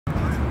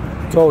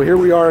So here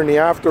we are in the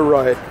after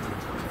ride.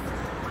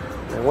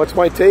 And what's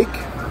my take?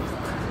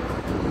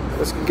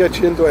 This can get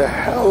you into a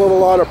hell of a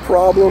lot of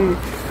problem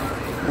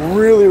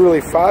really,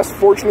 really fast.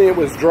 Fortunately, it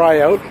was dry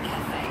out.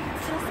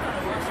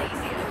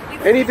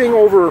 Anything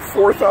over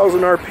 4,000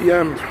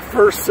 RPM,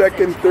 first,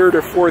 second, third,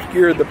 or fourth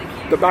gear,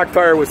 the back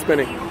tire was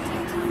spinning.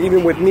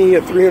 Even with me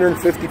at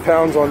 350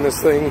 pounds on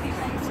this thing,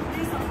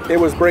 it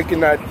was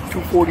breaking that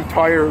 240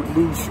 tire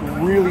loose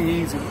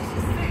really easy.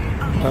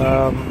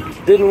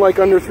 Didn't like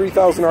under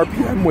 3,000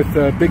 RPM with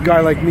a big guy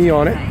like me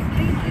on it.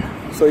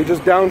 So you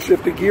just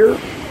downshift a gear,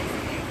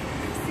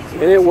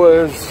 and it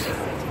was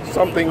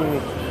something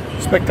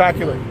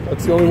spectacular.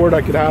 That's the only word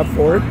I could have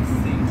for it.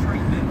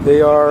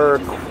 They are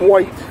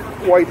quite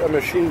a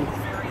machine.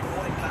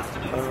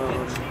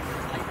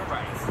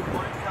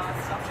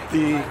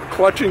 The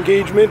clutch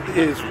engagement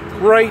is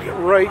right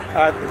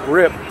at the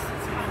grip.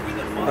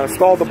 I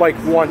stalled the bike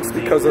once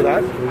because of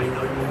that,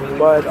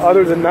 but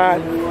other than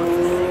that,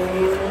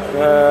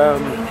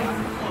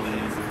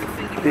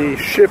 the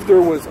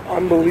shifter was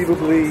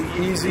unbelievably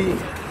easy.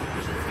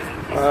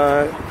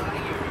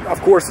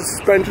 Of course, the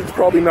suspension's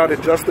probably not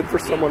adjusted for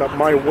someone of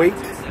my weight,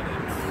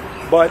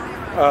 but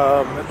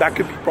that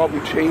could be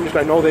probably changed.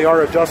 I know they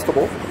are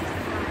adjustable.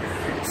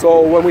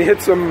 So when we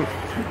hit some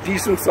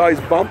decent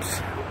sized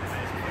bumps,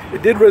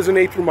 it did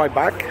resonate through my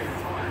back.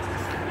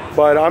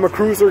 But I'm a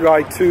cruiser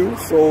guy too,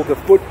 so the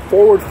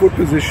forward foot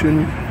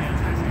position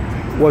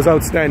was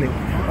outstanding.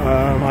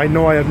 I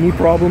know I have knee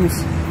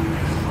problems.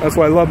 That's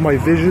why I love my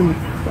vision.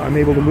 I'm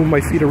able to move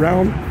my feet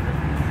around.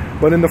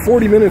 But in the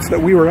 40 minutes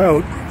that we were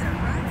out,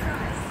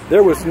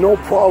 there was no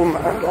problem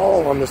at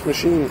all on this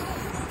machine.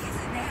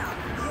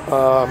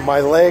 My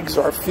legs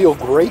feel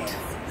great.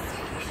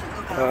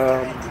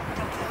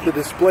 The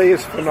display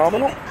is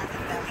phenomenal.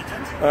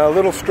 A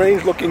little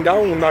strange looking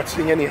down and not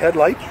seeing any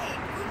headlight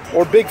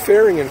or big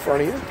fairing in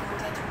front of you.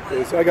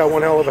 Because I got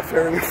one hell of a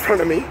fairing in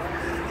front of me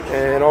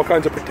and all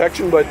kinds of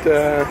protection, but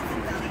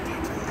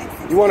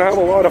you want to have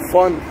a lot of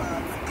fun.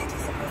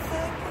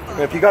 And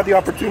if you got the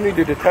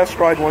opportunity to test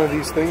ride one of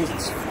these things,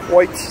 it's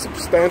quite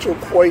substantial,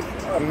 quite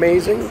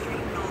amazing.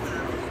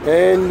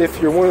 And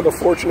if you're one of the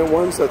fortunate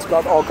ones that's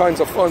got all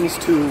kinds of funds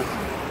to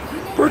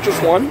purchase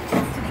one,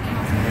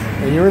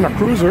 and you're in a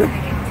cruiser,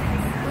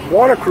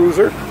 want a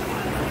cruiser,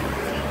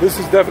 this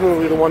is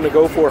definitely the one to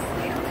go for.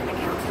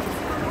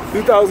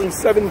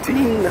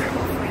 2017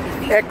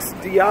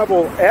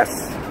 xDiavel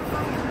S,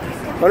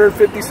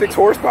 156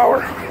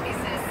 horsepower,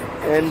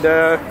 and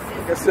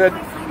like I said,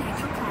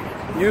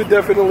 you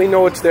definitely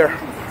know it's there.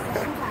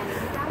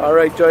 All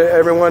right,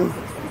 everyone,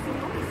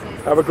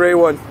 have a great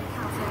one.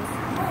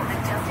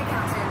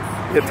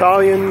 The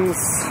Italians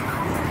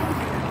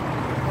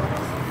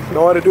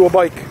know how to do a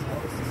bike.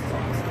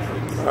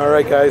 All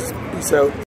right, guys, peace out.